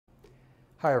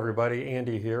Hi everybody,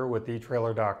 Andy here with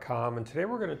etrailer.com, and today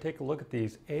we're going to take a look at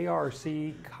these ARC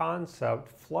Concept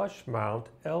Flush Mount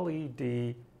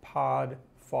LED Pod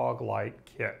Fog Light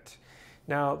Kit.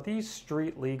 Now these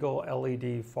street legal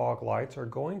LED fog lights are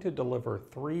going to deliver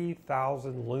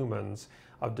 3,000 lumens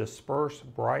of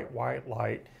dispersed bright white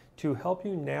light to help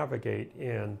you navigate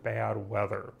in bad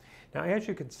weather. Now as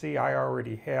you can see, I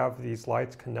already have these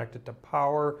lights connected to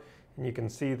power, and you can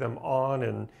see them on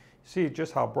and see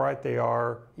just how bright they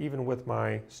are even with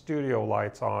my studio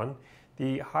lights on.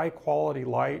 The high quality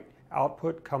light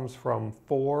output comes from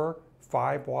 4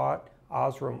 5-watt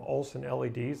Osram Olsen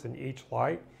LEDs in each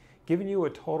light, giving you a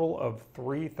total of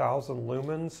 3,000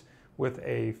 lumens with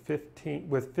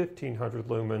 1,500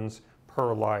 lumens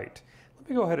per light. Let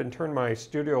me go ahead and turn my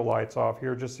studio lights off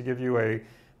here just to give you a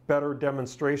better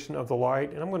demonstration of the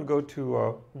light. And I'm going to go to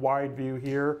a wide view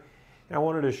here. I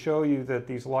wanted to show you that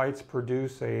these lights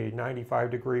produce a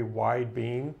 95-degree wide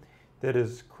beam that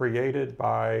is created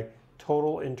by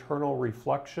total internal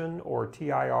reflection, or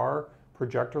TIR,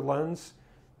 projector lens.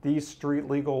 These street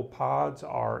legal pods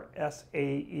are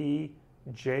SAE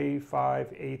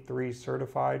J583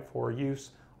 certified for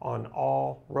use on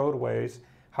all roadways.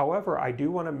 However, I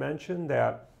do want to mention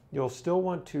that you'll still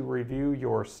want to review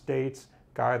your state's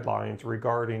guidelines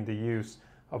regarding the use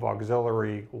of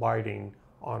auxiliary lighting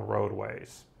on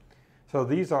roadways. So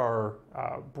these are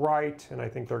bright, and I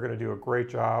think they're going to do a great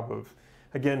job of,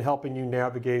 again, helping you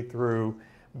navigate through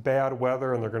bad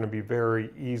weather, and they're going to be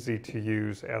very easy to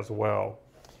use as well.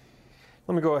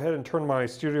 Let me go ahead and turn my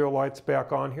studio lights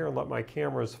back on here and let my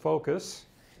cameras focus.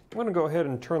 I'm going to go ahead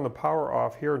and turn the power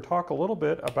off here and talk a little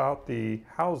bit about the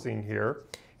housing here.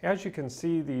 As you can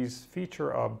see, these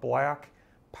feature a black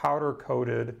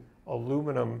powder-coated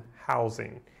aluminum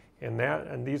housing.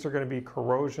 And these are going to be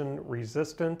corrosion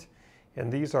resistant,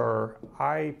 and these are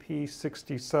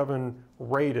IP67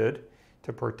 rated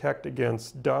to protect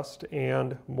against dust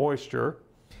and moisture.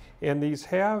 And these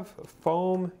have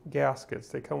foam gaskets.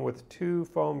 They come with 2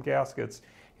 foam gaskets,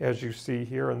 as you see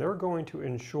here, and they're going to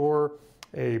ensure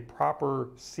a proper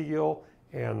seal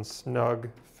and snug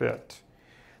fit.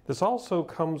 This also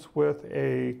comes with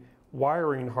a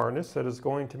wiring harness that is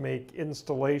going to make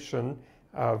installation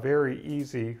very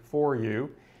easy for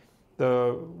you.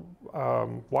 The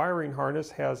wiring harness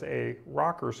has a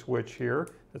rocker switch here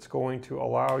that's going to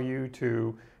allow you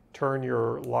to turn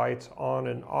your lights on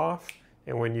and off,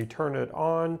 and when you turn it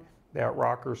on, that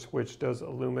rocker switch does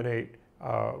illuminate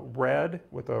red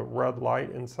with a red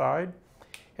light inside.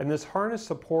 And this harness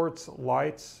supports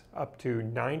lights up to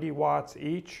 90 watts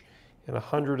each and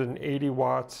 180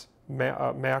 watts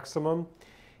maximum,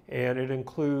 and it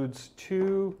includes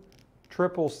 2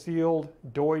 triple sealed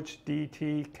Deutsch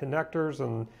DT connectors,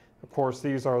 and of course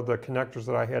these are the connectors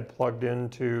that I had plugged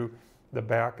into the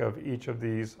back of each of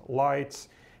these lights.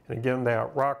 And again,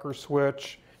 that rocker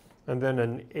switch, and then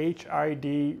an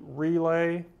HID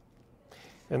relay,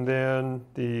 and then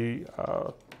the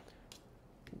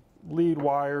lead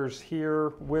wires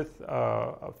here with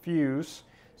a fuse.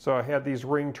 So I had these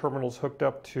ring terminals hooked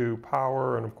up to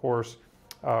power, and of course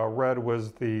red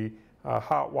was the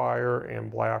hot wire and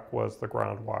black was the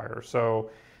ground wire. So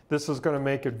this is going to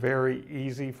make it very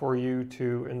easy for you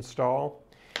to install.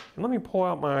 And let me pull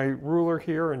out my ruler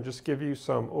here and just give you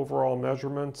some overall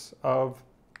measurements of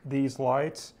these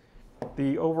lights.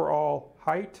 The overall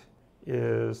height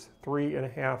is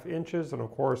 3.5 inches, and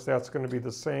of course that's going to be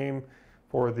the same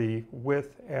for the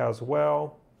width as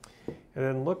well. And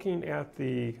then looking at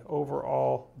the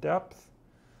overall depth,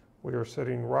 we are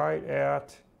sitting right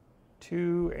at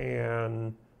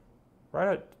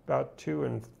about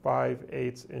 2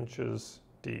 5/8 inches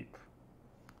deep.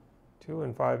 2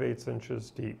 5/8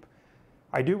 inches deep.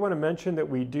 I do want to mention that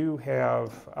we do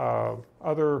have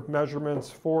other measurements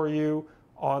for you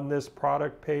on this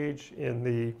product page in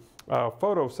the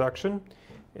photo section.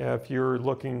 If you're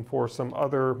looking for some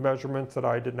other measurements that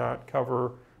I did not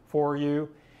cover for you,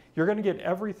 you're going to get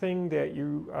everything that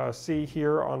you see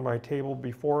here on my table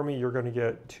before me. You're going to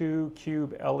get 2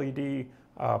 cube LED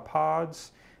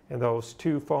pods and those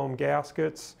 2 foam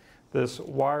gaskets, this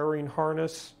wiring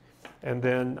harness, and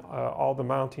then all the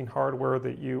mounting hardware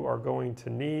that you are going to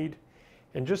need.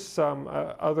 And just some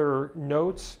other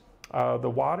notes.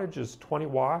 The wattage is 20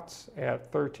 watts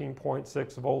at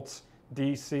 13.6 volts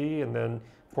DC, and then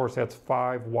of course that's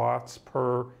 5 watts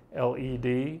per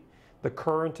LED. The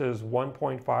current is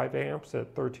 1.5 amps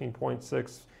at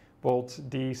 13.6 volts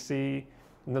DC.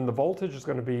 And then the voltage is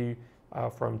going to be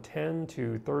from 10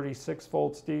 to 36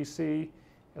 volts DC.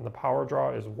 And the power draw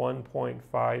is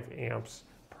 1.5 amps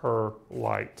per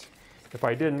light. If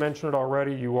I didn't mention it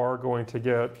already, you are going to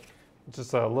get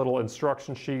just a little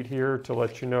instruction sheet here to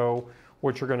let you know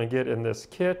what you're going to get in this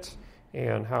kit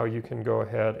and how you can go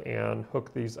ahead and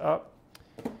hook these up.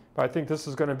 But I think this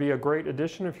is going to be a great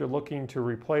addition if you're looking to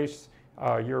replace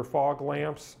your fog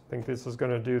lamps. I think this is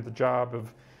going to do the job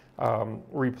of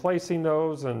replacing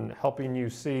those and helping you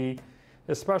see,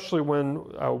 especially when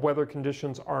weather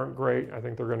conditions aren't great. I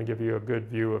think they're going to give you a good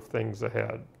view of things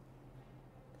ahead.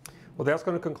 Well, that's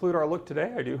going to conclude our look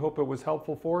today. I do hope it was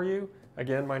helpful for you.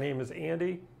 Again, my name is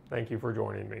Andy. Thank you for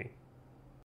joining me.